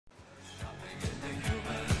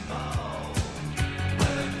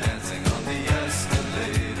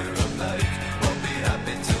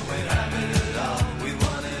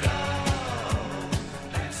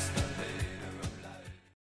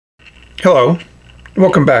Hello,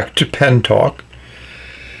 welcome back to Pen Talk.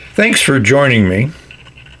 Thanks for joining me.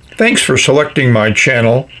 Thanks for selecting my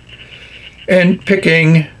channel and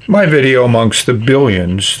picking my video amongst the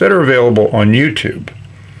billions that are available on YouTube.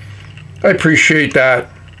 I appreciate that,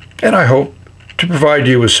 and I hope to provide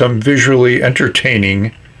you with some visually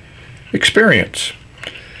entertaining experience.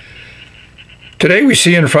 Today we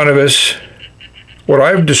see in front of us what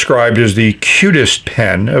I've described as the cutest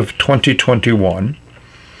pen of 2021.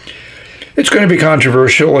 It's going to be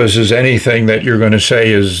controversial, as is anything that you're going to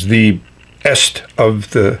say is the est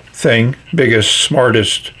of the thing, biggest,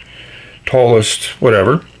 smartest, tallest,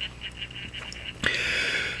 whatever.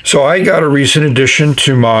 So I got a recent addition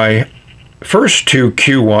to my first two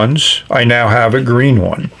Q ones. I now have a green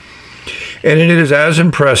one. And it is as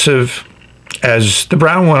impressive as the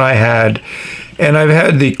brown one I had. And I've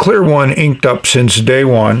had the clear one inked up since day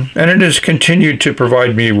one, and it has continued to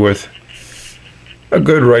provide me with a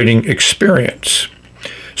good writing experience.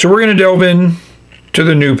 So we're going to delve in to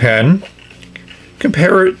the new pen,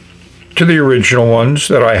 compare it to the original ones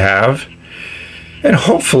that I have, and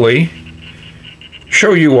hopefully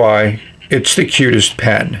show you why it's the cutest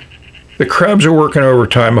pen. The crabs are working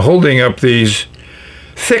overtime holding up these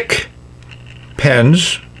thick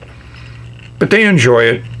pens, but they enjoy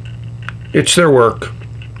it. It's their work.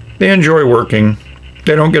 They enjoy working.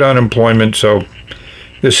 They don't get unemployment, so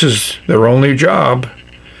this is their only job.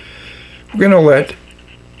 We're going to let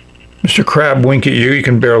Mr. Crab wink at you. You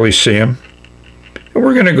can barely see him. And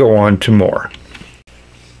we're going to go on to more.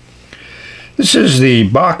 This is the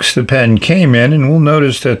box the pen came in, and we'll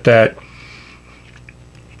notice that that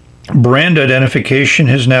brand identification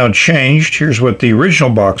has now changed. Here's what the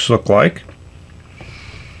original box looked like.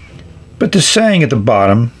 But the saying at the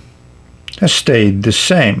bottom has stayed the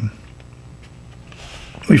same.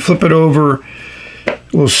 We flip it over,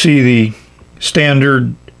 we'll see the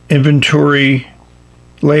standard inventory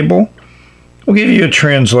label. We'll give you a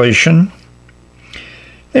translation.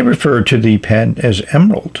 They refer to the pen as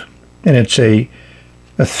Emerald, and it's a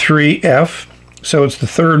 3F, so it's the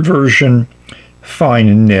third version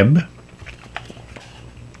fine nib.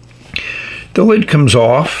 The lid comes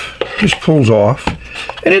off, just pulls off,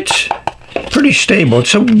 and it's pretty stable.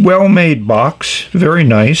 It's a well-made box, very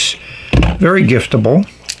nice, very giftable.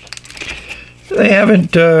 They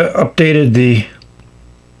haven't updated the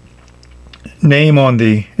name on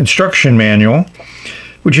the instruction manual,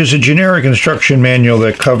 which is a generic instruction manual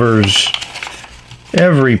that covers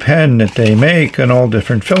every pen that they make and all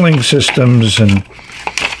different filling systems, and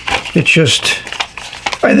it's just,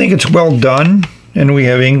 I think it's well done, and we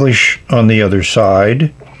have English on the other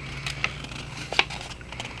side.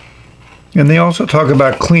 And they also talk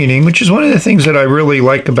about cleaning, which is one of the things that I really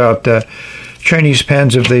like about Chinese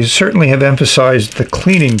pens. They certainly have emphasized the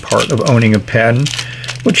cleaning part of owning a pen,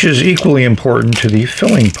 which is equally important to the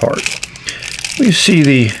filling part. We see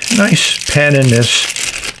the nice pen in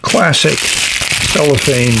this classic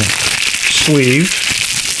cellophane sleeve.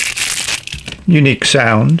 Unique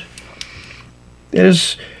sound.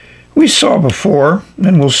 As we saw before,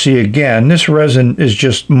 and we'll see again, this resin is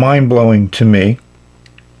just mind-blowing to me.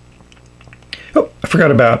 Oh, I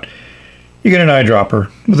forgot about, you get an eyedropper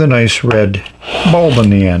with a nice red bulb on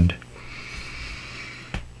the end.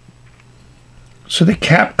 So the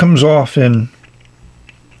cap comes off in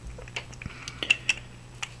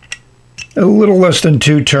a little less than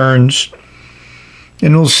 2 turns,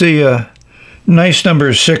 and we'll see a nice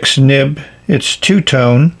number 6 nib. It's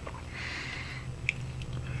two-tone,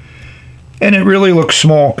 and it really looks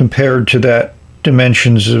small compared to that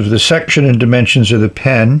dimensions of the section and dimensions of the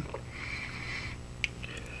pen.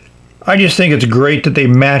 I just think it's great that they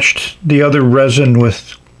matched the other resin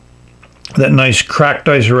with that nice cracked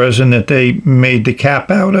ice resin that they made the cap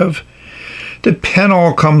out of. The pen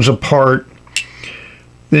all comes apart.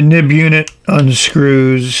 The nib unit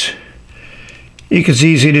unscrews. It's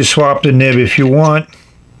easy to swap the nib if you want.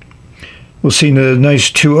 We'll see the nice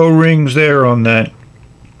 2 O-rings there on that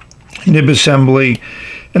nib assembly.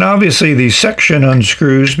 And obviously the section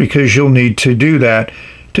unscrews because you'll need to do that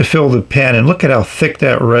to fill the pen. And look at how thick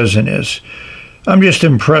that resin is. I'm just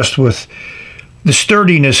impressed with the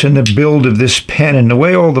sturdiness and the build of this pen and the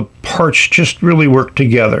way all the parts just really work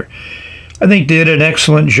together. I think they did an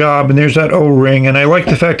excellent job, and there's that O-ring, and I like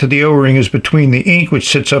the fact that the O-ring is between the ink, which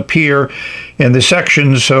sits up here, and the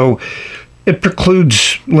section, so it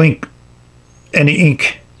precludes any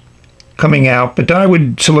ink coming out. But I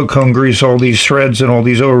would silicone grease all these threads and all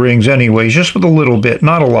these O-rings anyways, just with a little bit,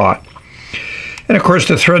 not a lot. And of course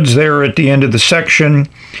the thread's there at the end of the section.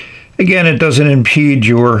 Again, it doesn't impede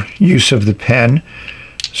your use of the pen.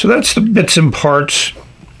 So that's the bits and parts.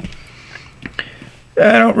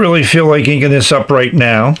 I don't really feel like inking this up right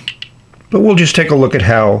now, but we'll just take a look at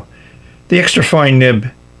how the extra fine nib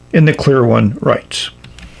in the clear one writes.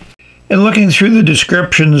 And looking through the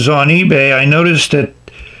descriptions on eBay, I noticed that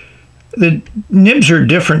the nibs are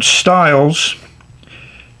different styles.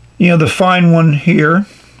 You know, the fine one here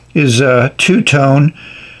is a two-tone,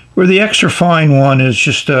 where the extra fine one is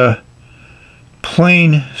just a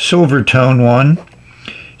plain silver tone one.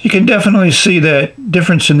 You can definitely see that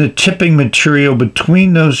difference in the tipping material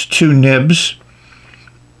between those two nibs,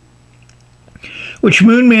 which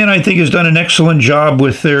Moonman, I think, has done an excellent job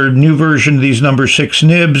with their new version of these number 6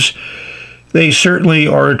 nibs. They certainly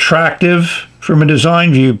are attractive from a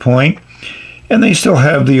design viewpoint, and they still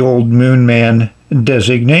have the old Moonman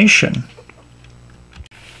designation.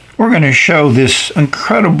 We're going to show this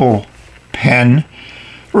incredible pen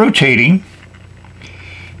rotating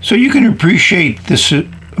so you can appreciate this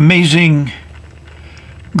amazing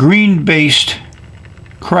green-based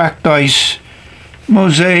cracked ice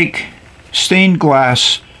mosaic stained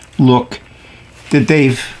glass look that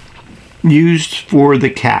they've used for the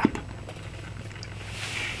cap.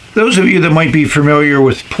 Those of you that might be familiar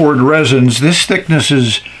with poured resins, this thickness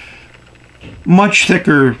is much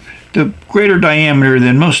thicker, the greater diameter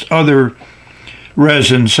than most other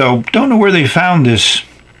resins, so don't know where they found this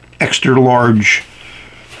extra large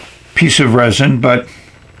piece of resin, but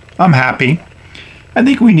I'm happy. I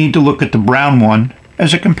think we need to look at the brown one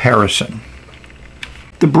as a comparison.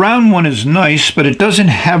 The brown one is nice, but it doesn't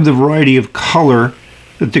have the variety of color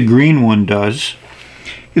that the green one does.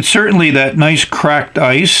 It's certainly that nice cracked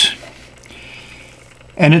ice,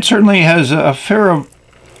 and it certainly has a fair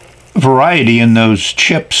variety in those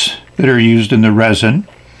chips that are used in the resin.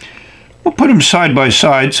 We'll put them side by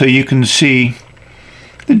side so you can see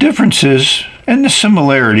the differences and the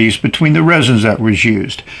similarities between the resins that was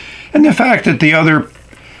used, and the fact that the other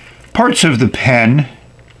parts of the pen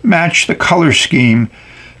match the color scheme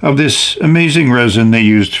of this amazing resin they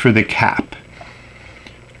used for the cap.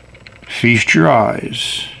 Feast your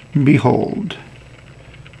eyes, behold,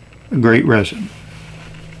 a great resin.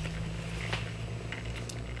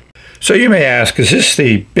 So you may ask, is this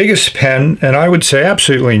the biggest pen? And I would say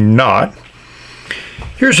absolutely not.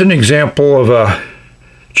 Here's an example of a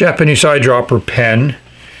Japanese eyedropper pen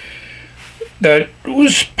that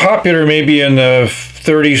was popular maybe in the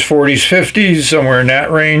 30s, 40s, 50s, somewhere in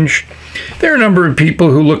that range. There are a number of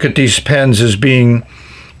people who look at these pens as being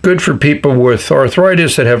good for people with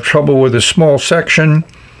arthritis that have trouble with a small section.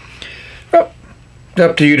 Well, it's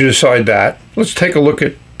up to you to decide that. Let's take a look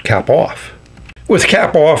at cap off. With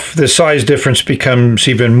cap off, the size difference becomes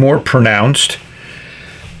even more pronounced.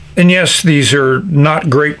 And yes, these are not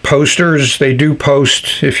great posters. They do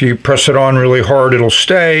post. If you press it on really hard, it'll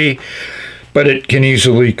stay, but it can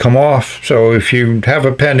easily come off. So if you have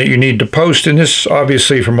a pen that you need to post, and this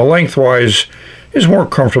obviously from a lengthwise is more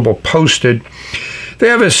comfortable posted. They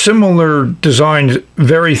have a similar designed,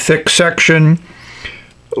 very thick section,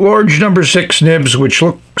 large number 6 nibs, which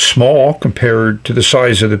look small compared to the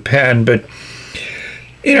size of the pen, but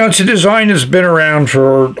you know, it's a design that's been around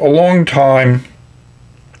for a long time.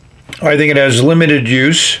 I think it has limited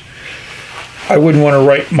use. I wouldn't want to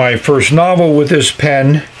write my first novel with this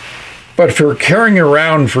pen, but for carrying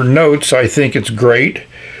around for notes, I think it's great.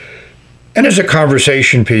 And as a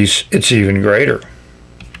conversation piece, it's even greater.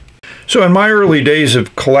 So in my early days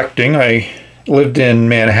of collecting, I lived in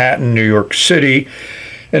Manhattan, New York City,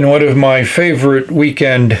 and one of my favorite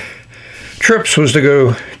weekend trips was to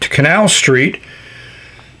go to Canal Street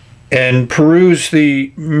and peruse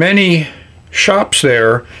the many shops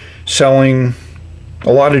there selling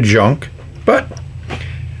a lot of junk, but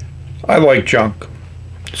I like junk.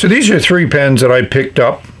 So these are 3 pens that I picked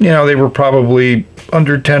up. You know, they were probably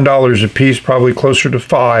under $10 a piece, probably closer to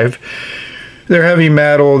 $5. They're heavy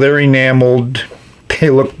metal, they're enameled, they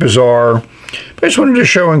look bizarre. But I just wanted to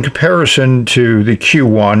show in comparison to the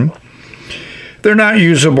Q1. They're not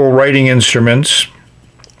usable writing instruments.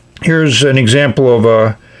 Here's an example of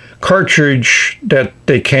a cartridge that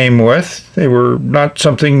they came with. They were not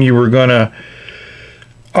something you were gonna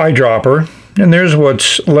eyedropper. And there's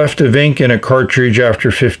what's left of ink in a cartridge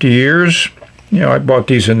after 50 years. You know, I bought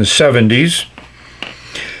these in the 70s.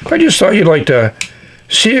 I just thought you'd like to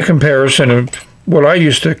see a comparison of what I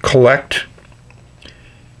used to collect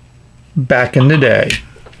back in the day.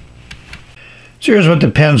 So here's what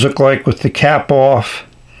the pens look like with the cap off.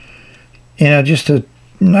 You know, just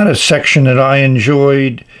not a section that I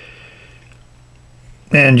enjoyed.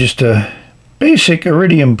 And just a basic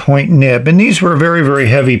iridium point nib. And these were very, very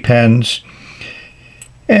heavy pens.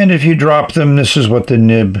 And if you drop them, this is what the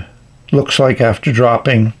nib looks like after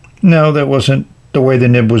dropping. No, that wasn't the way the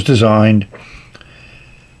nib was designed.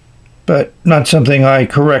 but not something I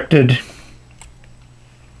corrected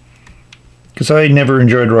because I never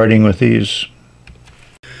enjoyed writing with these.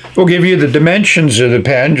 We'll give you the dimensions of the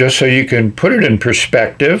pen just so you can put it in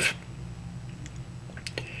perspective.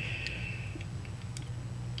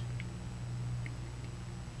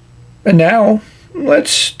 And now,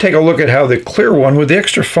 let's take a look at how the clear one with the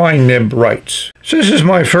extra fine nib writes. So this is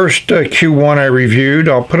my first Q1 I reviewed.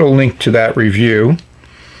 I'll put a link to that review.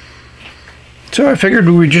 So I figured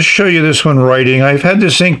we would just show you this one writing. I've had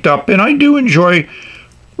this inked up, and I do enjoy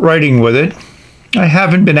writing with it. I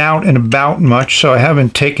haven't been out and about much, so I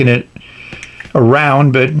haven't taken it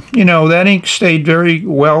around, but, you know, that ink stayed very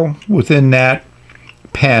well within that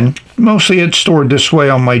pen. Mostly it's stored this way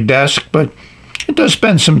on my desk, but it does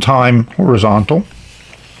spend some time horizontal,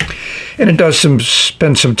 and it does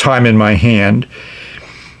spend some time in my hand.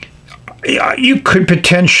 You could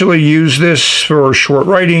potentially use this for short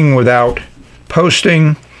writing without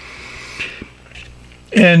posting,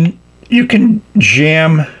 and you can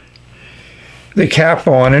jam the cap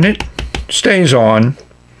on and it stays on.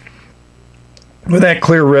 With that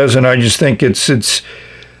clear resin, I just think it's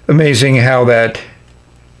amazing how that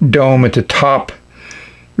dome at the top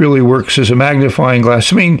really works as a magnifying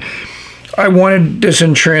glass. I mean, I wanted this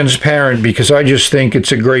in transparent because I just think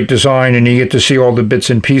it's a great design, and you get to see all the bits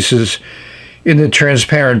and pieces in the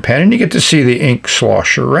transparent pen, and you get to see the ink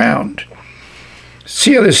slosh around.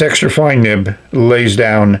 See how this extra fine nib lays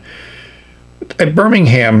down a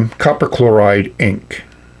Birmingham copper chloride ink.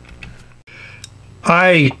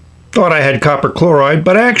 I thought I had copper chloride,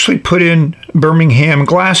 but I actually put in Birmingham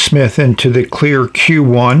Glassmith into the clear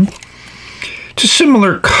Q1. It's a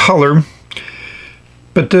similar color,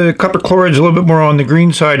 but the copper chloride is a little bit more on the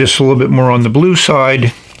green side, it's a little bit more on the blue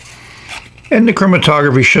side, and the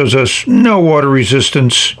chromatography shows us no water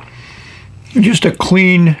resistance, just a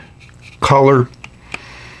clean color.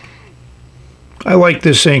 I like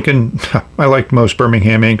this ink, and I like most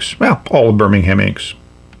Birmingham inks. Well, all of Birmingham inks.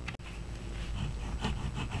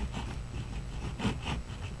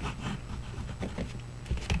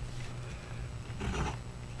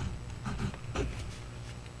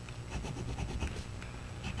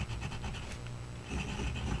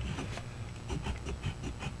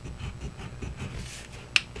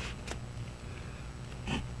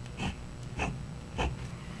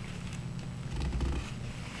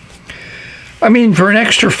 I mean, for an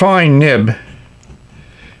extra fine nib,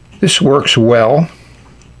 this works well.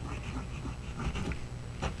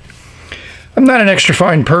 I'm not an extra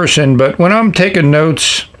fine person, but when I'm taking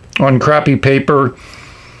notes on crappy paper,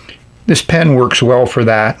 this pen works well for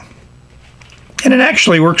that. And it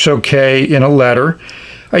actually works okay in a letter.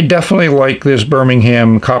 I definitely like this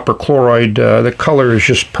Birmingham copper chloride. The color is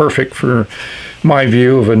just perfect for my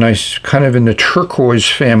view of a nice, kind of in the turquoise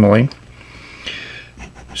family.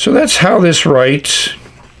 So that's how this writes.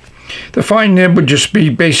 The fine nib would just be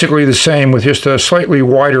basically the same with just a slightly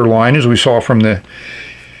wider line as we saw from the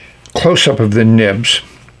close-up of the nibs.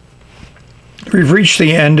 We've reached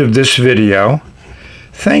the end of this video.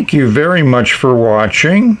 Thank you very much for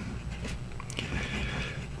watching.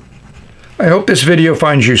 I hope this video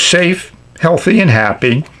finds you safe, healthy, and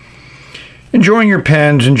happy. Enjoying your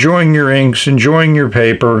pens, enjoying your inks, enjoying your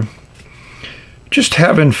paper. Just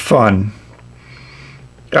having fun.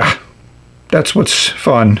 That's what's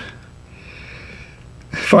fun.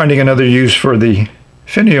 Finding another use for the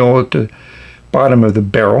finial at the bottom of the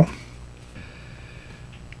barrel.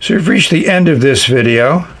 So you've reached the end of this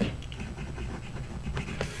video.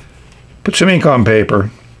 Put some ink on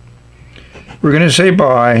paper. We're going to say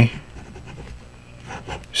bye.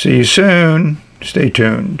 See you soon. Stay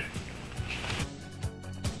tuned.